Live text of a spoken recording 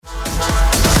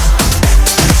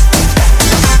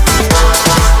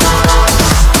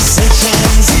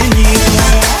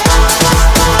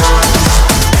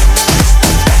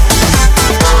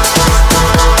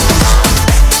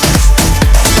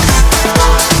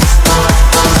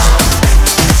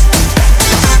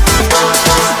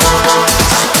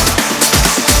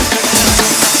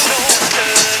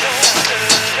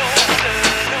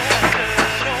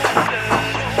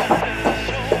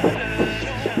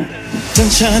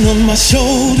Sunshine on my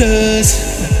shoulders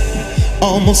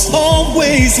almost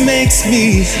always makes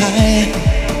me high.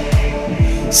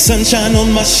 Sunshine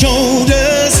on my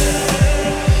shoulders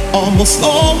almost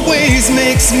always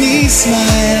makes me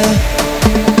smile.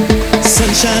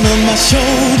 Sunshine on my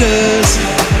shoulders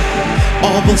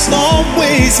almost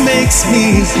always makes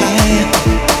me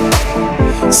high.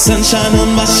 Sunshine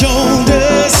on my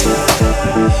shoulders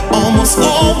almost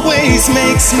always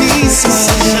makes me smile.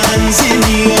 Sunshines in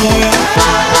your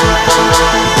eyes.